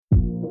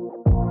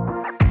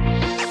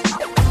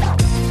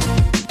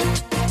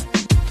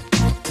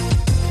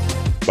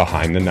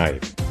Behind the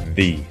Knife,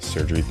 the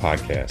surgery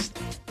podcast.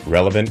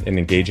 Relevant and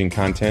engaging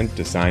content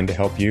designed to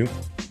help you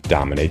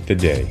dominate the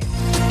day.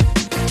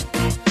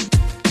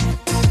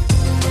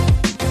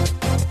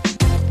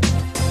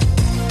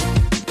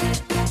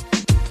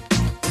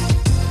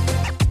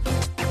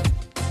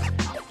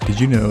 Did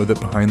you know that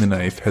Behind the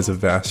Knife has a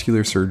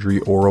vascular surgery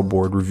oral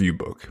board review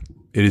book?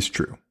 It is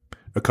true.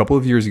 A couple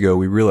of years ago,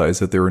 we realized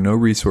that there were no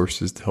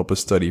resources to help us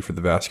study for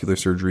the vascular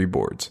surgery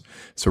boards.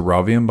 So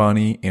Ravi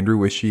Ambani, Andrew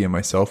Wishy, and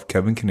myself,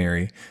 Kevin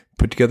Canary,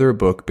 put together a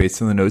book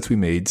based on the notes we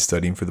made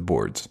studying for the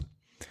boards.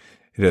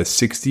 It has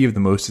 60 of the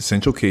most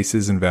essential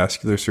cases in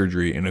vascular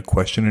surgery in a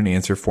question and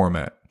answer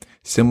format,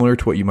 similar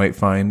to what you might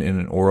find in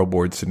an oral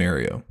board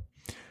scenario.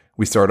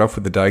 We start off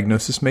with the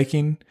diagnosis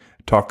making,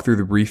 talk through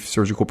the brief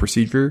surgical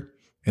procedure,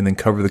 and then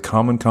cover the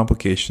common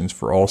complications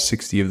for all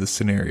 60 of the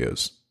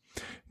scenarios.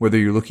 Whether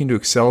you're looking to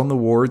excel in the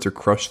wards or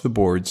crush the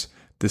boards,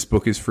 this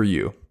book is for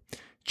you.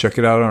 Check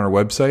it out on our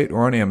website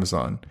or on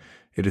Amazon.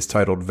 It is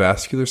titled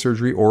Vascular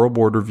Surgery Oral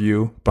Board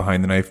Review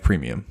Behind the Knife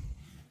Premium.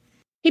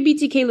 Hey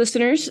BTK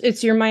listeners,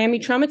 it's your Miami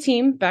Trauma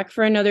team back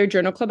for another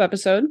Journal Club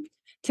episode.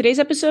 Today's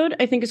episode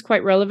I think is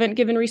quite relevant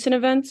given recent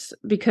events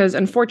because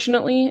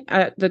unfortunately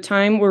at the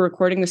time we're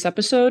recording this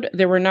episode,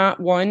 there were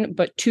not one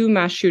but two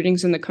mass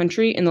shootings in the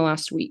country in the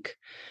last week.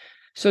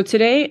 So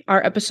today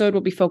our episode will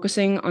be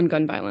focusing on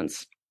gun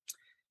violence.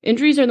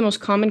 Injuries are the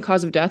most common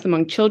cause of death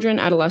among children,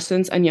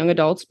 adolescents, and young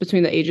adults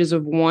between the ages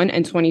of 1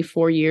 and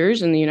 24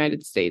 years in the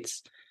United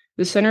States.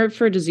 The Center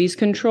for Disease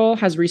Control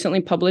has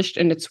recently published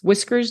in its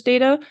Whiskers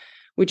data,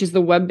 which is the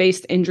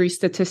web-based injury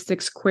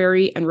statistics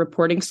query and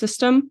reporting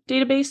system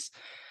database,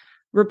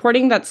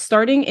 reporting that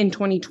starting in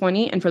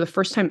 2020 and for the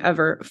first time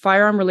ever,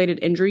 firearm-related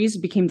injuries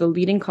became the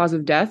leading cause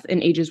of death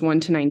in ages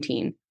 1 to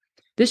 19.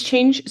 This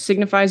change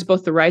signifies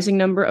both the rising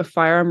number of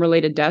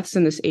firearm-related deaths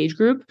in this age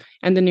group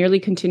and the nearly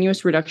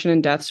continuous reduction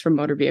in deaths from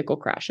motor vehicle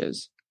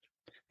crashes.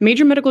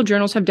 Major medical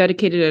journals have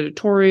dedicated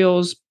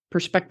editorials,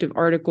 perspective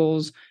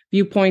articles,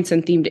 viewpoints,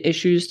 and themed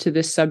issues to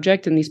this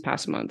subject in these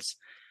past months.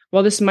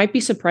 While this might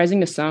be surprising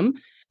to some,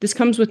 this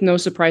comes with no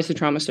surprise to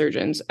trauma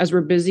surgeons, as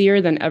we're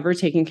busier than ever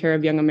taking care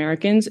of young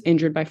Americans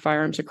injured by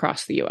firearms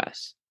across the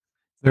U.S.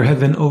 There have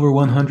been over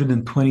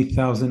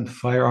 120,000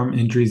 firearm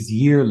injuries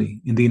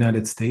yearly in the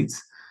United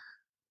States,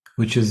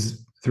 which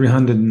is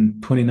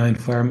 329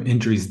 firearm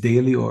injuries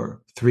daily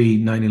or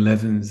 3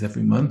 9/11s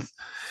every month,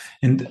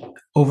 and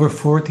over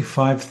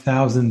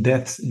 45,000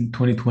 deaths in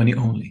 2020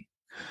 only.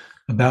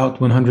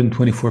 About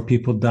 124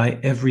 people die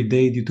every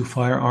day due to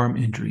firearm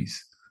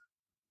injuries.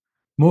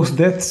 Most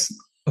deaths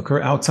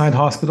occur outside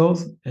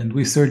hospitals, and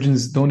we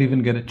surgeons don't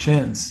even get a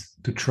chance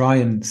to try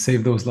and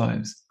save those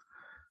lives.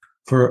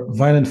 For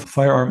violent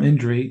firearm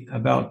injury,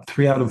 about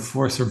 3 out of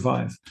 4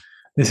 survive.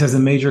 This has a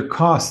major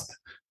cost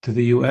to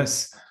the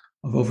U.S.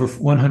 of over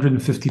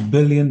 $150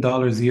 billion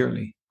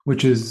yearly,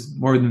 which is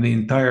more than the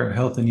entire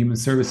Health and Human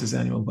Services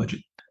annual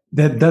budget.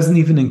 That doesn't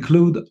even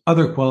include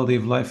other quality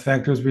of life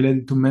factors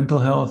related to mental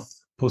health,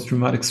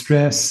 post-traumatic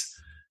stress,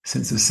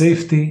 sense of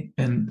safety,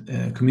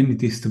 and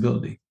community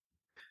stability.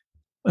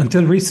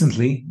 Until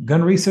recently,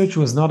 gun research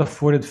was not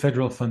afforded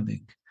federal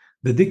funding.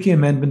 The Dickey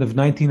Amendment of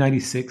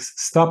 1996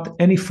 stopped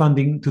any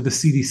funding to the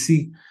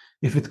CDC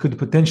if it could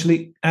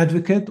potentially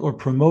advocate or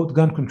promote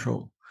gun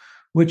control,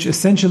 which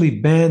essentially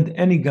banned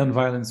any gun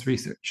violence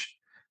research.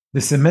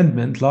 This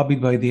amendment,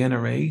 lobbied by the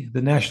NRA,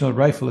 the National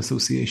Rifle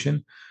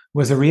Association,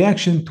 was a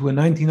reaction to a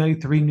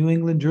 1993 New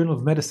England Journal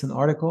of Medicine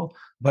article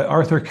by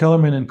Arthur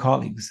Kellerman and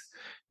colleagues.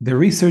 The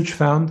research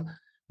found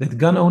that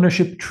gun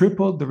ownership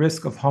tripled the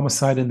risk of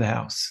homicide in the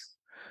house.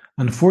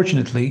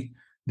 Unfortunately,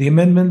 the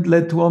amendment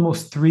led to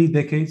almost 3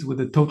 decades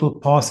with a total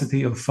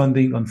paucity of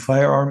funding on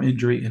firearm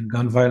injury and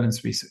gun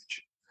violence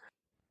research.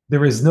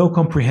 There is no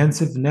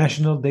comprehensive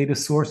national data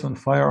source on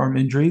firearm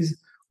injuries,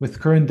 with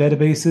current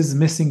databases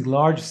missing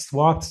large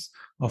swaths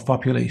of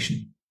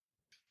population.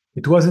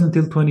 It wasn't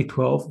until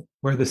 2012,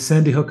 where the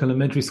Sandy Hook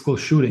Elementary School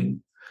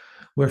shooting,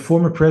 where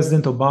former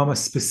President Obama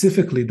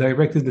specifically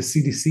directed the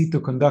CDC to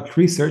conduct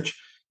research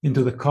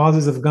into the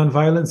causes of gun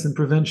violence and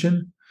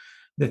prevention,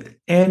 that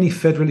any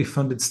federally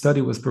funded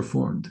study was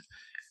performed.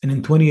 And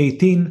in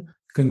 2018,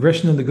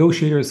 congressional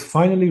negotiators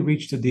finally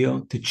reached a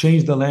deal to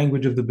change the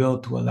language of the bill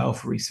to allow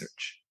for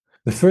research.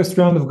 The first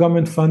round of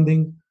government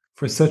funding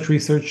for such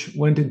research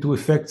went into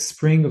effect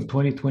spring of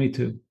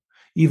 2022.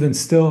 Even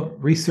still,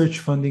 research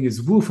funding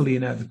is woefully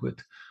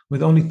inadequate,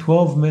 with only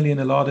 $12 million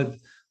allotted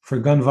for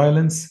gun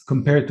violence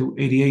compared to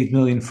 $88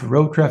 million for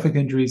road traffic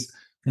injuries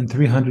and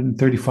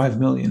 $335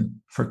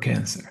 million for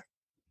cancer.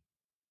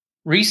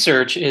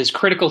 Research is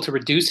critical to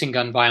reducing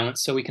gun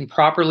violence so we can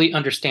properly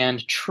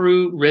understand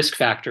true risk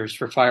factors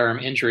for firearm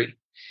injury.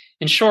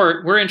 In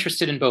short, we're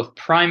interested in both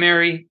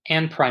primary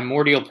and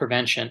primordial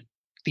prevention,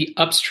 the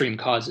upstream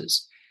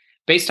causes.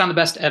 Based on the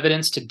best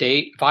evidence to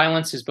date,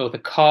 violence is both a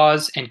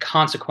cause and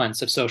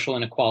consequence of social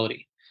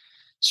inequality.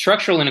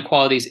 Structural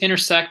inequalities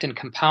intersect and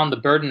compound the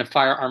burden of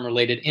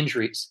firearm-related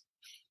injuries.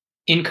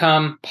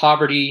 Income,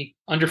 poverty,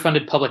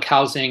 underfunded public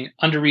housing,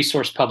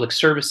 under-resourced public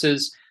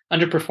services,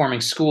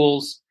 underperforming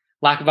schools,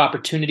 lack of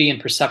opportunity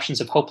and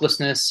perceptions of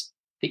hopelessness,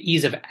 the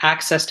ease of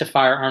access to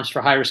firearms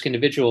for high-risk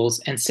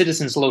individuals, and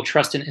citizens' low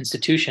trust in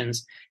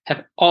institutions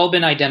have all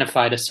been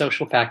identified as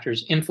social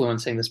factors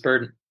influencing this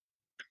burden.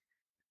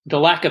 The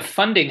lack of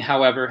funding,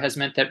 however, has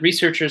meant that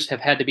researchers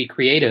have had to be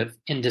creative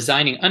in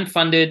designing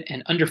unfunded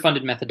and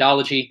underfunded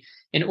methodology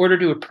in order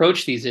to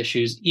approach these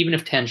issues, even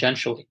if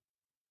tangentially.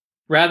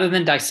 Rather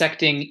than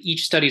dissecting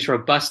each study's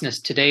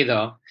robustness today,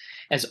 though,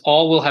 as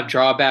all will have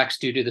drawbacks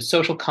due to the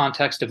social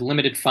context of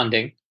limited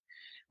funding,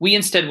 we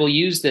instead will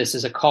use this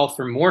as a call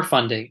for more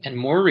funding and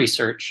more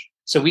research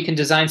so we can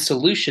design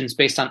solutions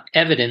based on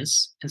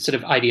evidence instead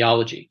of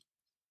ideology.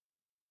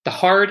 The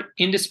hard,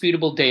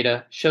 indisputable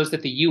data shows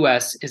that the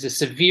US is a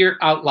severe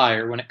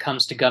outlier when it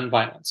comes to gun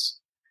violence.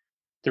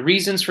 The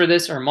reasons for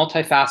this are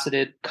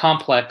multifaceted,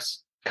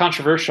 complex,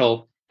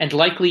 controversial, and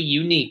likely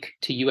unique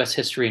to US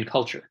history and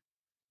culture.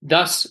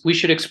 Thus, we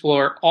should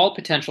explore all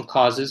potential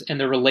causes and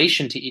their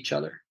relation to each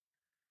other.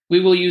 We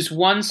will use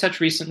one such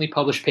recently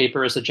published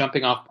paper as a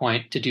jumping-off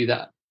point to do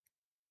that.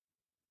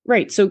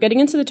 Right. So getting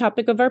into the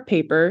topic of our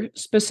paper,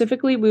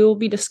 specifically, we will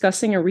be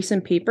discussing a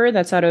recent paper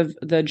that's out of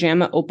the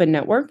JAMA Open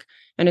Network,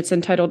 and it's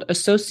entitled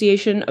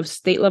Association of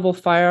State-Level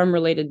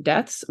Firearm-Related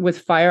Deaths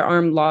with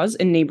Firearm Laws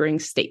in Neighboring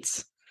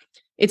States.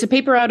 It's a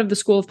paper out of the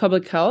School of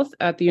Public Health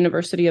at the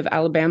University of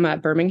Alabama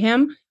at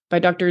Birmingham by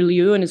Dr.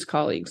 Liu and his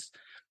colleagues.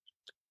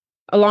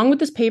 Along with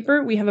this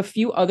paper, we have a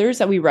few others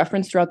that we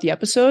reference throughout the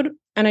episode,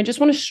 and I just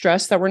want to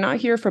stress that we're not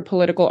here for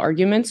political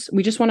arguments.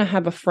 We just want to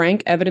have a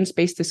frank,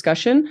 evidence-based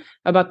discussion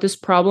about this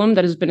problem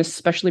that has been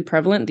especially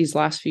prevalent these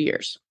last few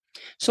years.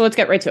 So let's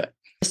get right to it.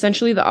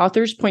 Essentially, the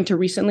authors point to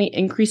recently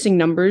increasing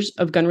numbers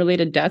of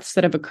gun-related deaths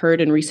that have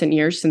occurred in recent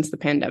years since the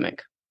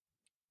pandemic.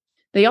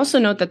 They also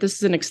note that this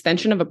is an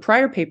extension of a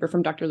prior paper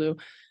from Dr. Liu,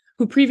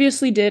 who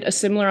previously did a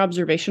similar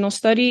observational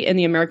study in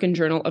the American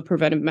Journal of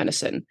Preventive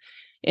Medicine.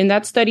 In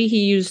that study, he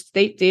used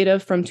state data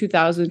from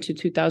 2000 to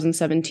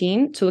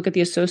 2017 to look at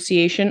the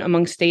association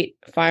among state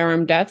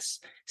firearm deaths,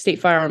 state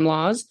firearm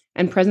laws,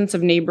 and presence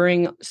of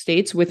neighboring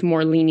states with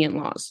more lenient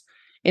laws.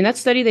 In that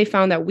study, they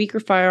found that weaker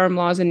firearm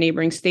laws in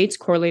neighboring states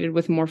correlated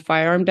with more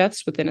firearm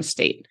deaths within a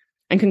state,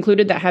 and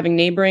concluded that having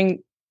neighboring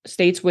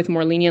states with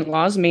more lenient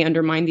laws may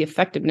undermine the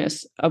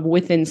effectiveness of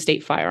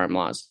within-state firearm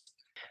laws.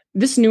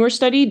 This newer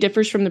study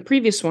differs from the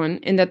previous one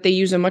in that they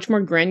use a much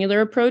more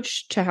granular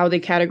approach to how they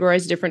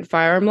categorize different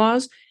firearm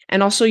laws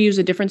and also use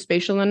a different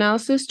spatial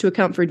analysis to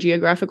account for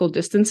geographical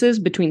distances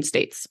between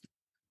states.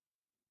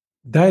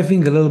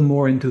 Diving a little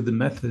more into the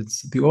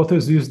methods, the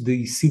authors used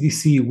the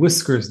CDC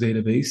Whiskers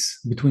database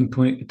between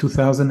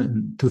 2000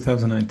 and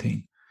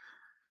 2019.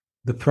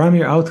 The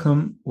primary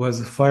outcome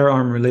was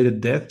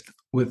firearm-related death,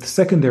 with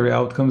secondary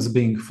outcomes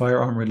being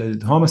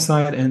firearm-related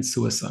homicide and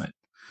suicide.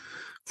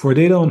 For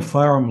data on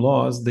firearm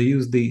laws, they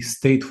used the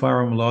State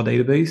Firearm Law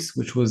Database,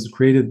 which was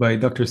created by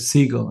Dr.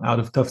 Siegel out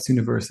of Tufts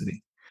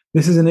University.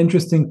 This is an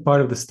interesting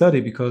part of the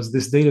study because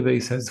this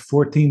database has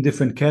 14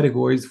 different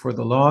categories for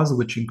the laws,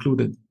 which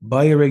included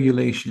buyer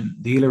regulation,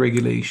 dealer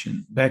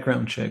regulation,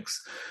 background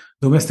checks,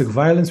 domestic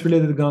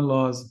violence-related gun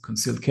laws,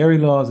 concealed carry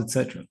laws,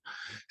 etc.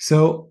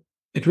 So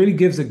it really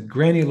gives a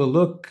granular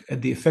look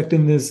at the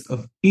effectiveness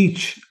of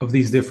each of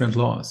these different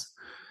laws.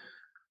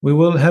 We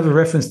will have a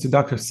reference to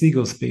Dr.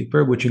 Siegel's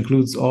paper, which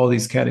includes all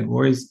these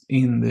categories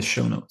in the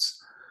show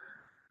notes.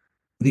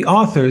 The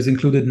authors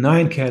included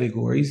 9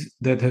 categories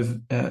that have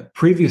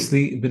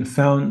previously been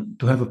found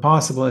to have a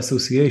possible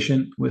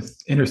association with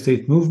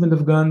interstate movement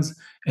of guns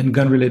and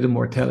gun-related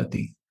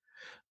mortality.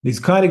 These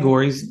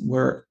categories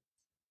were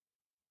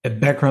a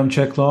background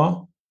check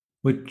law,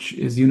 which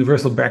is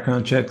universal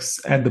background checks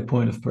at the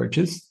point of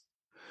purchase,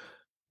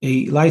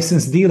 a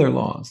licensed dealer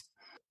laws,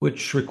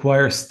 which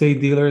require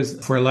state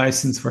dealers for a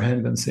license for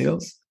handgun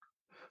sales,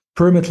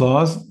 permit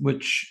laws,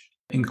 which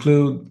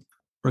include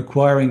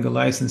requiring a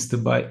license to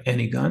buy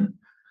any gun,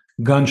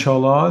 gun show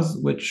laws,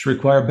 which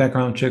require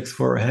background checks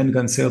for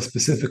handgun sales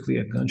specifically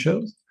at gun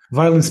shows,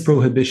 violence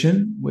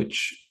prohibition,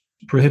 which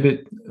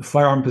prohibit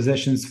firearm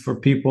possessions for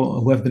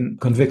people who have been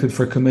convicted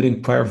for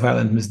committing prior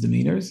violent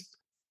misdemeanors,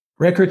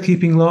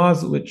 record-keeping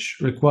laws, which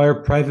require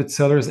private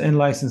sellers and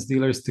licensed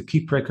dealers to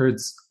keep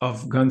records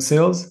of gun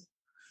sales,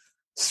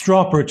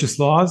 straw purchase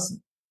laws,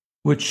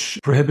 which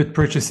prohibit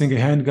purchasing a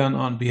handgun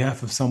on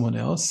behalf of someone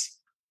else,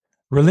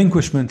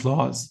 relinquishment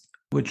laws,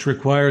 which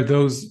require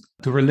those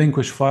to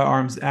relinquish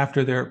firearms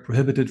after they're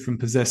prohibited from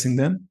possessing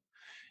them,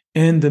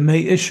 and the may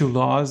issue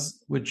laws,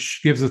 which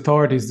gives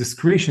authorities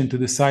discretion to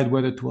decide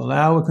whether to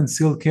allow a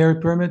concealed carry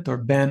permit or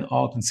ban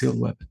all concealed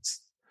weapons.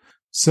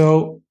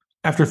 So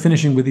after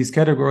finishing with these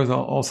categories,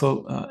 I'll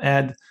also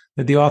add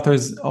that the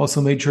authors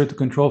also made sure to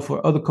control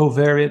for other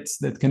covariates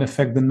that can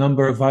affect the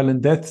number of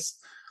violent deaths,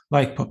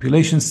 like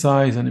population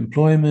size,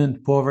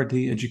 unemployment,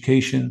 poverty,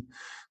 education,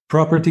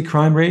 property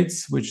crime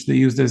rates, which they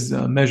used as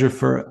a measure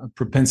for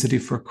propensity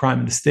for crime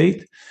in the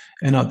state,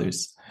 and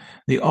others.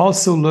 They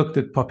also looked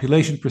at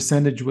population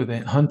percentage with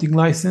a hunting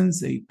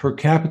license, a per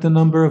capita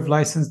number of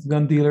licensed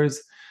gun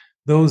dealers,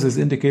 those as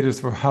indicators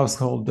for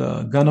household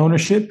gun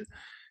ownership,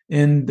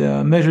 and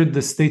measured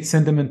the state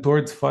sentiment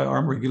towards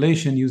firearm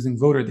regulation using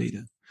voter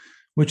data,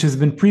 which has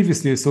been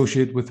previously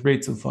associated with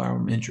rates of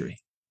firearm injury.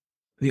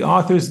 The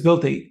authors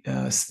built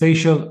a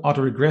spatial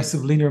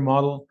autoregressive linear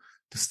model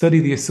to study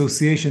the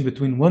association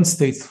between one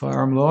state's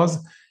firearm laws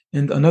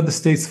and another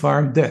state's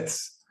firearm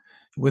deaths,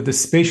 with the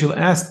spatial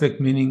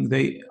aspect meaning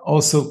they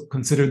also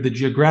considered the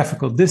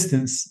geographical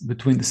distance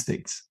between the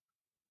states.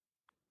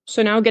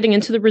 So now getting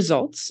into the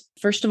results.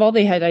 First of all,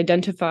 they had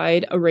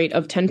identified a rate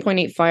of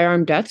 10.8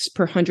 firearm deaths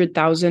per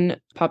 100,000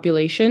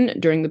 population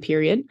during the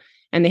period,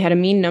 and they had a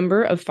mean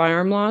number of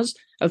firearm laws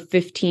of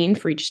 15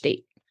 for each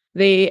state.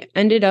 They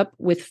ended up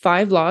with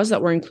 5 laws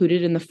that were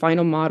included in the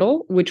final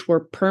model, which were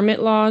permit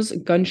laws,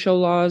 gun show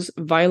laws,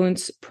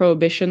 violence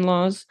prohibition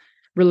laws,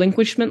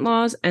 relinquishment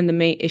laws, and the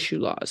May issue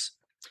laws.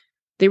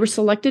 They were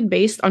selected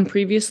based on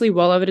previously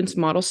well-evidenced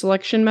model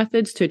selection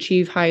methods to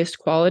achieve highest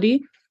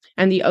quality,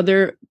 and the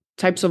other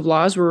types of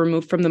laws were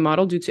removed from the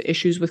model due to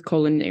issues with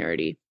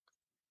collinearity.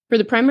 For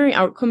the primary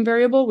outcome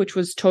variable, which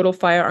was total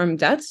firearm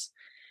deaths,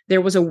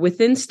 there was a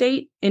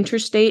within-state,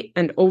 interstate,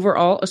 and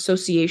overall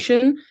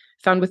association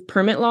found with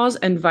permit laws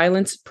and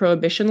violence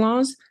prohibition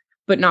laws,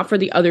 but not for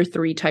the other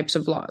 3 types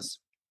of laws.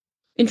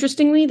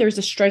 Interestingly, there's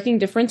a striking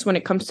difference when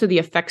it comes to the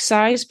effect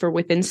size for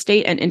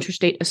within-state and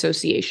interstate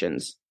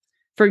associations.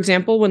 For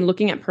example, when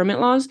looking at permit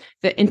laws,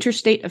 the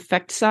interstate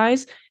effect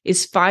size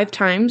is 5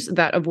 times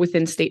that of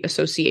within-state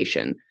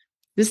association.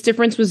 This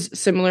difference was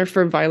similar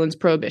for violence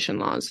prohibition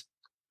laws.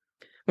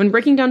 When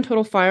breaking down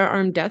total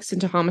firearm deaths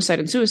into homicide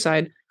and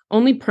suicide,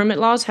 only permit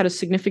laws had a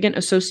significant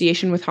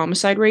association with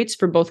homicide rates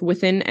for both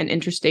within and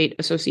interstate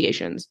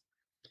associations.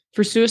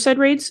 For suicide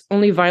rates,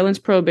 only violence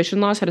prohibition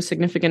laws had a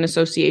significant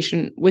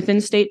association within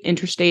state,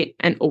 interstate,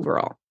 and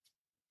overall.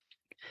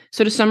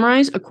 So to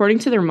summarize, according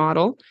to their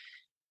model,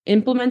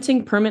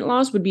 implementing permit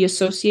laws would be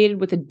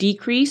associated with a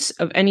decrease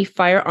of any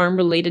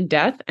firearm-related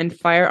death and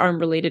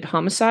firearm-related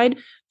homicide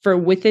for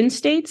within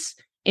states,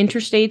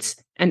 interstates,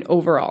 and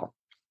overall.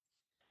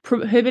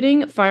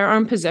 Prohibiting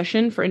firearm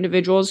possession for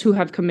individuals who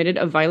have committed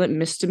a violent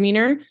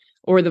misdemeanor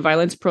or the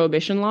violence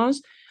prohibition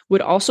laws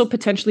would also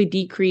potentially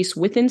decrease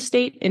within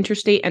state,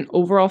 interstate, and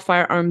overall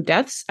firearm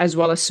deaths, as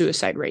well as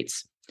suicide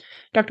rates.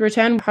 Dr.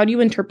 Rattan, how do you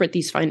interpret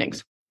these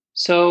findings?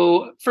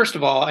 So, first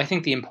of all, I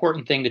think the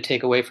important thing to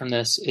take away from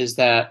this is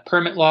that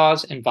permit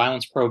laws and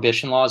violence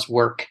prohibition laws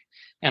work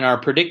and are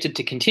predicted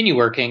to continue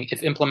working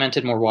if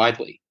implemented more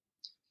widely.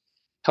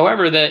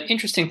 However, the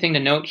interesting thing to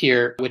note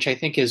here, which I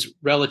think is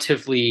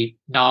relatively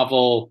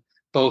novel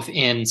both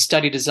in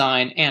study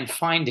design and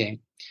finding,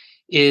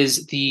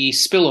 is the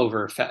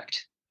spillover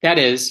effect. That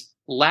is,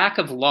 lack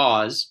of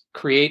laws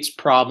creates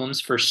problems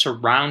for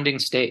surrounding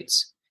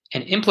states,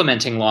 and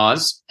implementing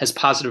laws has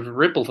positive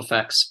ripple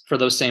effects for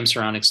those same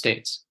surrounding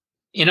states.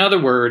 In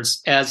other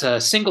words, as a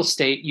single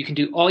state, you can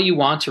do all you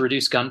want to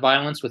reduce gun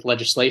violence with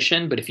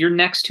legislation, but if you're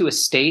next to a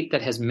state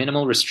that has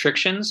minimal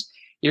restrictions,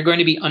 you're going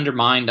to be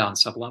undermined on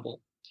some level.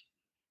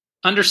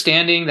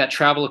 Understanding that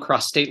travel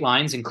across state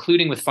lines,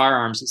 including with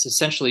firearms, is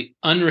essentially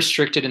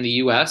unrestricted in the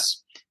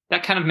US,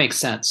 that kind of makes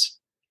sense.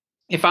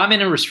 If I'm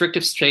in a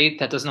restrictive state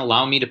that doesn't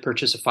allow me to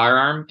purchase a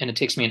firearm and it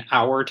takes me an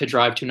hour to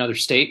drive to another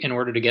state in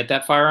order to get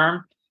that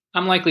firearm,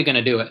 I'm likely going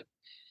to do it.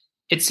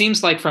 It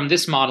seems like from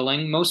this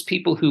modeling, most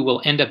people who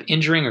will end up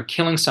injuring or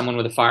killing someone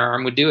with a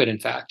firearm would do it, in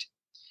fact.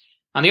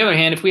 On the other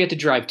hand, if we had to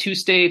drive 2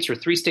 states or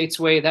 3 states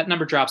away, that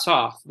number drops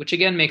off, which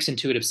again makes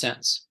intuitive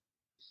sense.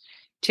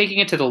 Taking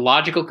it to the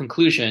logical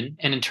conclusion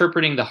and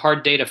interpreting the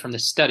hard data from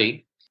this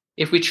study,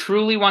 if we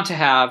truly want to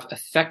have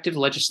effective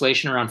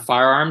legislation around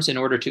firearms in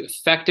order to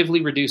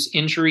effectively reduce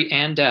injury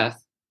and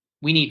death,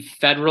 we need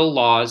federal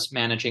laws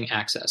managing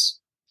access.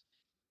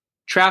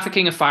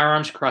 Trafficking of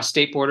firearms across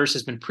state borders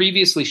has been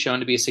previously shown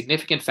to be a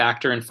significant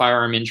factor in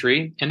firearm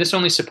injury, and this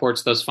only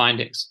supports those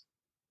findings.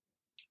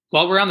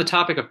 While we're on the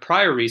topic of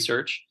prior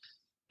research,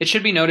 it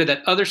should be noted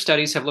that other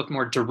studies have looked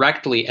more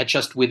directly at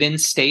just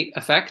within-state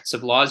effects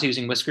of laws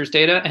using whiskers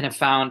data and have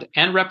found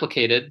and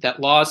replicated that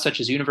laws such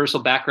as universal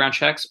background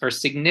checks are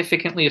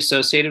significantly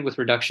associated with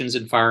reductions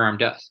in firearm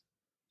death.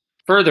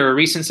 Further, a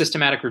recent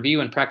systematic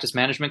review and practice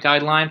management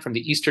guideline from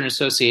the Eastern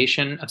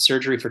Association of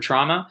Surgery for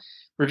Trauma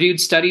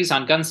reviewed studies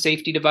on gun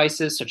safety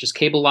devices such as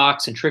cable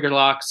locks and trigger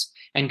locks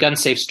and gun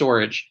safe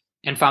storage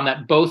and found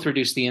that both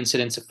reduced the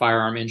incidence of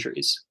firearm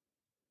injuries.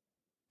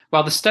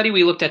 While the study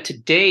we looked at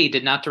today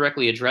did not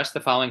directly address the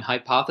following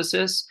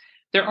hypothesis,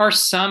 there are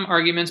some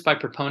arguments by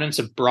proponents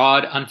of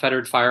broad,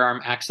 unfettered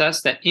firearm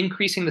access that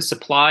increasing the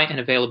supply and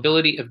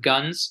availability of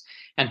guns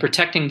and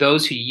protecting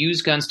those who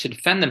use guns to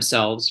defend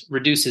themselves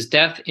reduces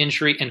death,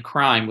 injury, and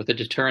crime with a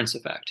deterrence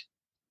effect.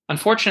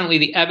 Unfortunately,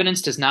 the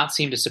evidence does not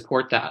seem to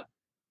support that.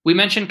 We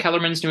mentioned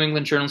Kellerman's New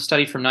England Journal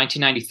study from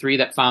 1993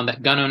 that found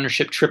that gun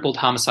ownership tripled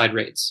homicide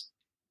rates.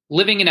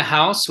 Living in a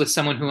house with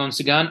someone who owns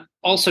a gun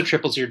also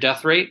triples your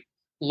death rate,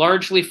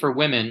 largely for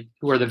women,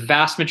 who are the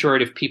vast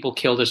majority of people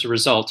killed as a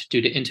result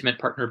due to intimate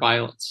partner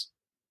violence.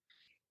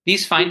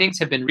 These findings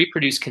have been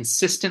reproduced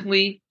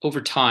consistently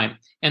over time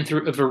and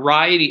through a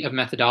variety of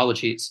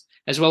methodologies,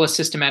 as well as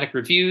systematic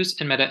reviews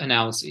and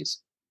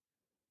meta-analyses.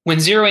 When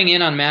zeroing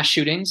in on mass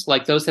shootings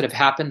like those that have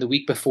happened the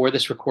week before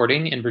this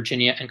recording in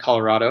Virginia and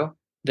Colorado,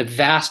 the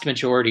vast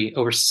majority,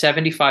 over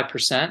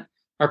 75%,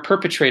 are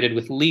perpetrated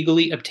with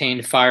legally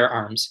obtained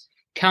firearms,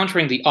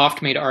 countering the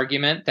oft-made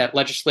argument that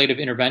legislative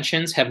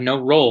interventions have no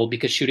role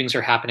because shootings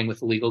are happening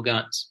with illegal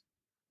guns.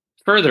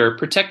 Further,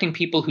 protecting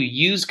people who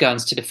use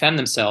guns to defend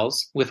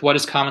themselves with what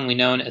is commonly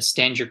known as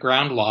stand your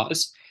ground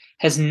laws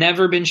has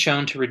never been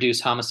shown to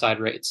reduce homicide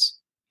rates.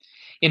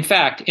 In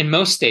fact, in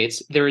most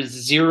states, there is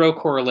zero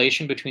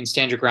correlation between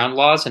stand your ground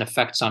laws and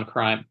effects on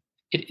crime.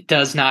 It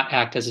does not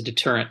act as a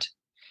deterrent.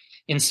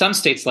 In some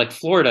states like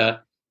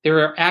Florida, there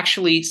are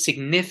actually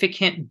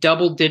significant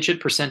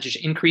double-digit percentage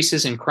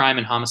increases in crime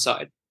and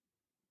homicide.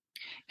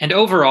 And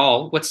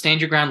overall, what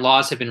stand your ground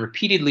laws have been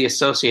repeatedly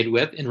associated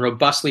with in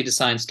robustly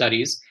designed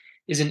studies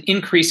is an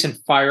increase in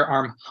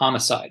firearm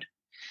homicide.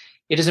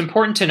 It is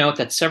important to note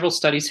that several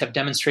studies have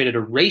demonstrated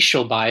a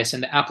racial bias in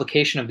the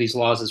application of these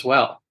laws as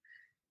well.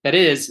 That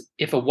is,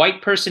 if a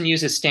white person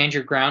uses stand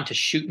your ground to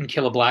shoot and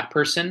kill a black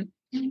person,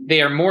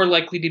 they are more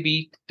likely to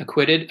be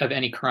acquitted of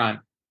any crime.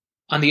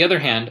 On the other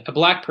hand, a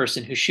black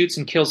person who shoots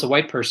and kills a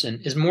white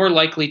person is more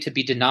likely to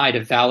be denied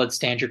a valid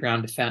stand your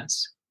ground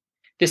defense.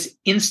 This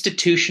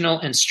institutional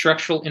and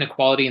structural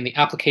inequality in the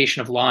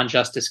application of law and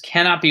justice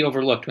cannot be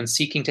overlooked when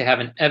seeking to have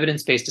an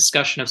evidence-based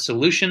discussion of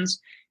solutions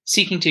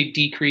seeking to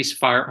decrease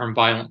firearm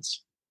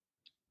violence.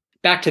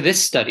 Back to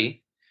this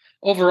study,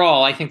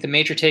 overall, I think the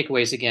major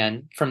takeaways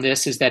again from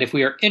this is that if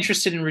we are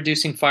interested in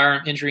reducing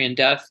firearm injury and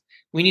death,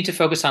 we need to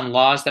focus on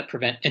laws that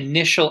prevent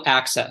initial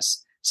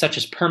access, such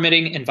as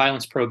permitting and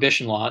violence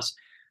prohibition laws,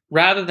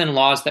 rather than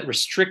laws that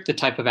restrict the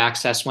type of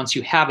access once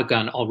you have a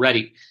gun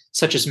already,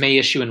 such as may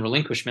issue and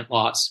relinquishment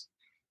laws.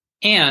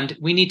 And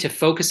we need to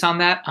focus on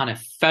that on a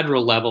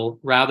federal level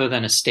rather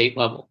than a state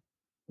level.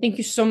 Thank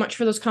you so much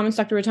for those comments,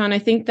 Dr. Rattan. I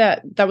think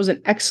that was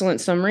an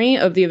excellent summary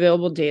of the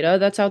available data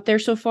that's out there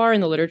so far in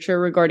the literature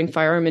regarding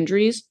firearm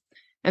injuries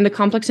and the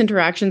complex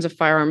interactions of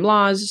firearm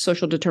laws,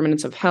 social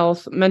determinants of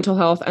health, mental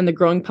health, and the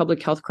growing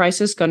public health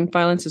crisis gun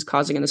violence is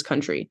causing in this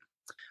country.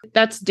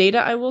 That's data,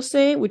 I will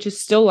say, which is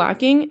still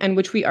lacking and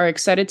which we are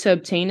excited to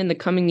obtain in the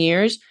coming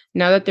years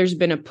now that there's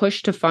been a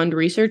push to fund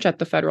research at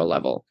the federal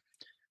level.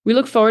 We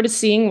look forward to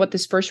seeing what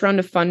this first round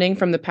of funding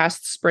from the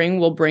past spring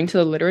will bring to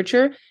the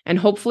literature and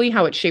hopefully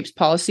how it shapes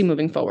policy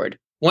moving forward.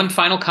 One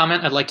final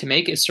comment I'd like to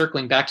make is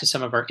circling back to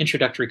some of our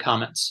introductory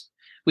comments.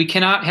 We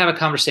cannot have a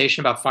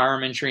conversation about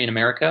firearm injury in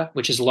America,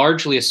 which is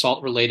largely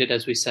assault related,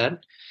 as we said,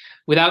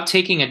 without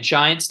taking a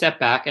giant step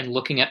back and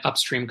looking at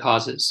upstream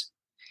causes.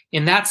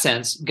 In that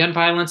sense, gun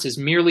violence is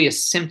merely a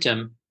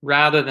symptom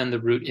rather than the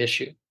root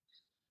issue.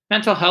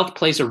 Mental health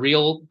plays a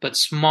real but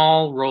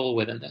small role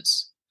within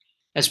this.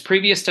 As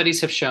previous studies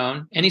have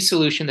shown, any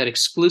solution that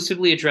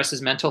exclusively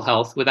addresses mental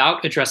health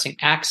without addressing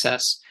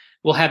access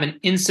will have an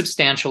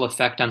insubstantial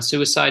effect on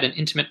suicide and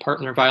intimate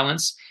partner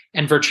violence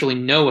and virtually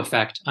no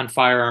effect on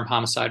firearm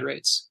homicide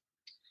rates.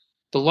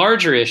 The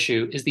larger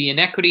issue is the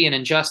inequity and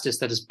injustice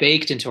that is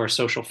baked into our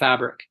social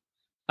fabric.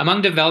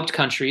 Among developed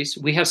countries,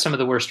 we have some of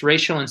the worst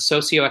racial and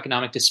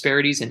socioeconomic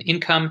disparities in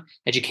income,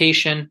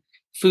 education,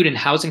 food and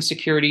housing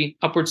security,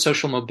 upward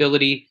social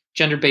mobility,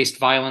 gender-based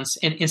violence,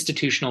 and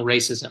institutional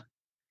racism.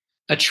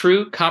 A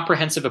true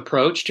comprehensive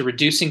approach to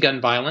reducing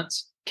gun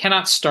violence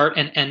cannot start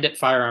and end at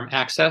firearm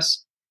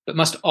access, but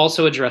must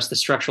also address the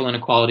structural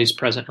inequalities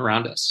present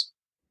around us.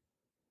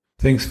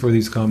 Thanks for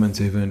these comments,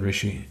 Eva and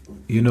Rishi.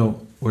 You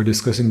know, we're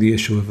discussing the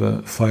issue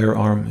of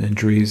firearm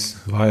injuries,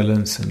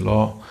 violence, and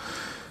law.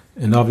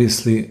 And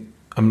obviously,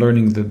 I'm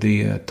learning that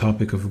the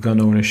topic of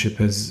gun ownership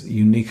has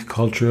unique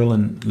cultural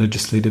and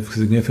legislative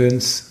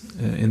significance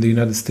in the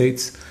United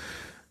States.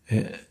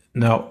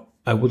 Now,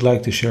 I would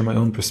like to share my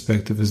own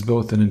perspective as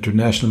both an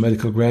international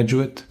medical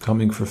graduate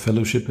coming for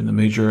fellowship in a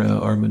major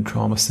urban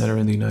trauma center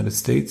in the United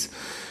States,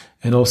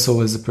 and also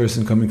as a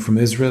person coming from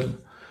Israel,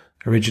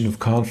 a region of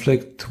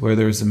conflict where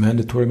there is a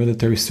mandatory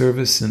military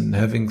service, and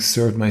having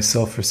served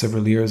myself for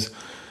several years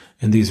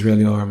in the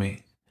Israeli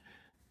army.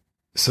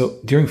 So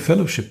during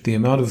fellowship, the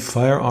amount of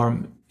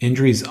firearm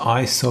injuries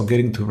I saw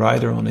getting to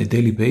Ryder on a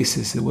daily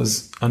basis, it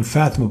was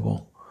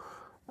unfathomable.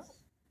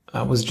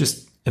 I was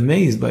just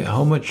amazed by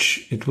how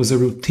much it was a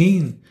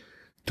routine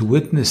to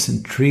witness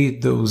and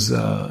treat those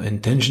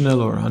intentional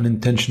or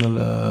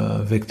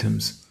unintentional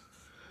victims.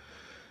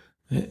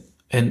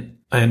 And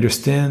I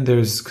understand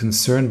there's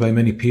concern by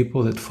many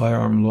people that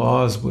firearm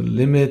laws will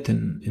limit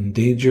and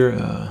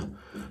endanger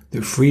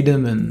their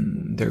freedom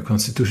and their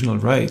constitutional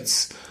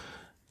rights.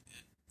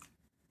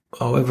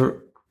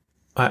 However,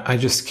 I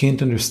just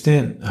can't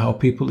understand how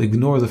people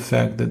ignore the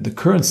fact that the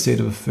current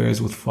state of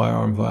affairs with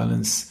firearm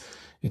violence,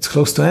 it's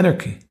close to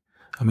anarchy.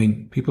 I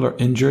mean, people are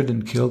injured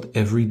and killed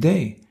every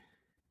day.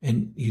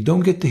 And you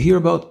don't get to hear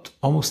about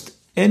almost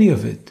any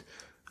of it,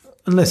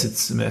 unless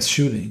it's a mass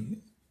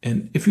shooting.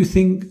 And if you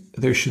think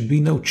there should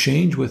be no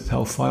change with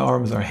how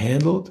firearms are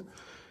handled,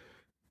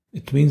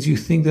 it means you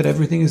think that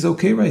everything is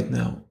okay right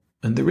now,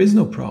 and there is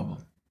no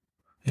problem.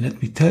 And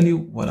let me tell you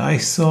what I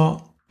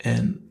saw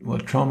and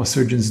what trauma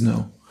surgeons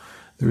know.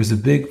 There is a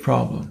big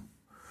problem.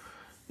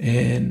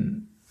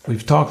 And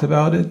We've talked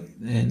about it,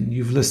 and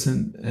you've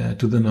listened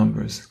to the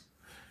numbers.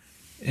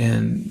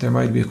 And there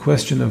might be a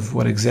question of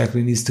what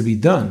exactly needs to be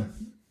done,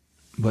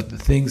 but the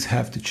things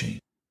have to change.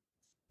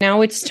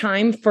 Now it's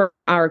time for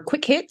our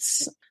quick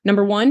hits.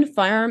 Number 1,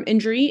 firearm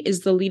injury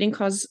is the leading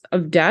cause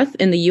of death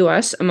in the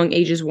U.S. among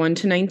ages 1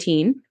 to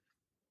 19.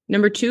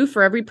 Number 2,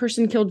 for every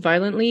person killed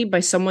violently by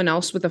someone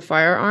else with a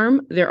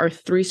firearm, there are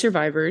 3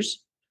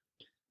 survivors.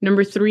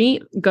 Number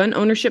 3, gun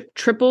ownership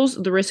triples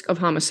the risk of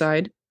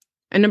homicide.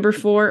 And number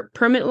 4,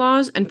 permit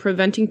laws and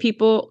preventing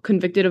people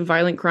convicted of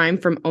violent crime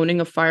from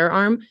owning a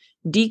firearm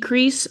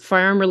decrease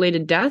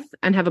firearm-related death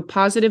and have a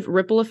positive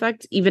ripple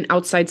effect even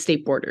outside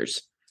state borders.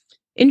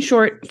 In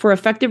short, for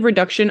effective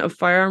reduction of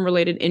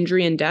firearm-related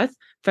injury and death,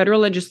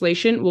 federal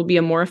legislation will be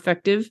a more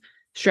effective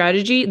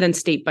strategy than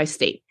state by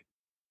state.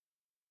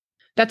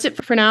 That's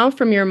it for now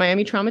from your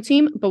Miami Trauma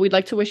team, but we'd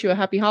like to wish you a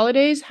happy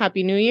holidays,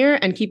 happy new year,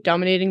 and keep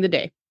dominating the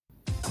day.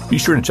 Be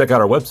sure to check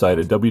out our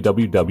website at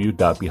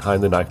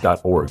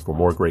www.behindtheknife.org for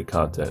more great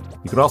content.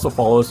 You can also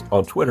follow us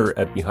on Twitter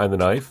at Behind the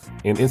Knife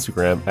and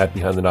Instagram at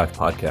Behind the Knife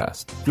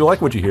Podcast. If you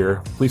like what you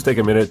hear, please take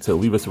a minute to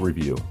leave us a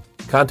review.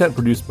 Content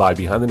produced by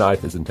Behind the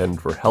Knife is intended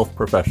for health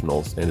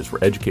professionals and is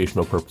for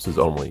educational purposes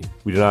only.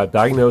 We do not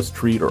diagnose,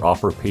 treat, or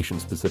offer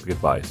patient-specific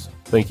advice.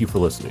 Thank you for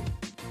listening.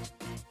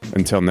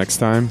 Until next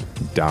time,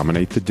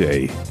 dominate the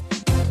day.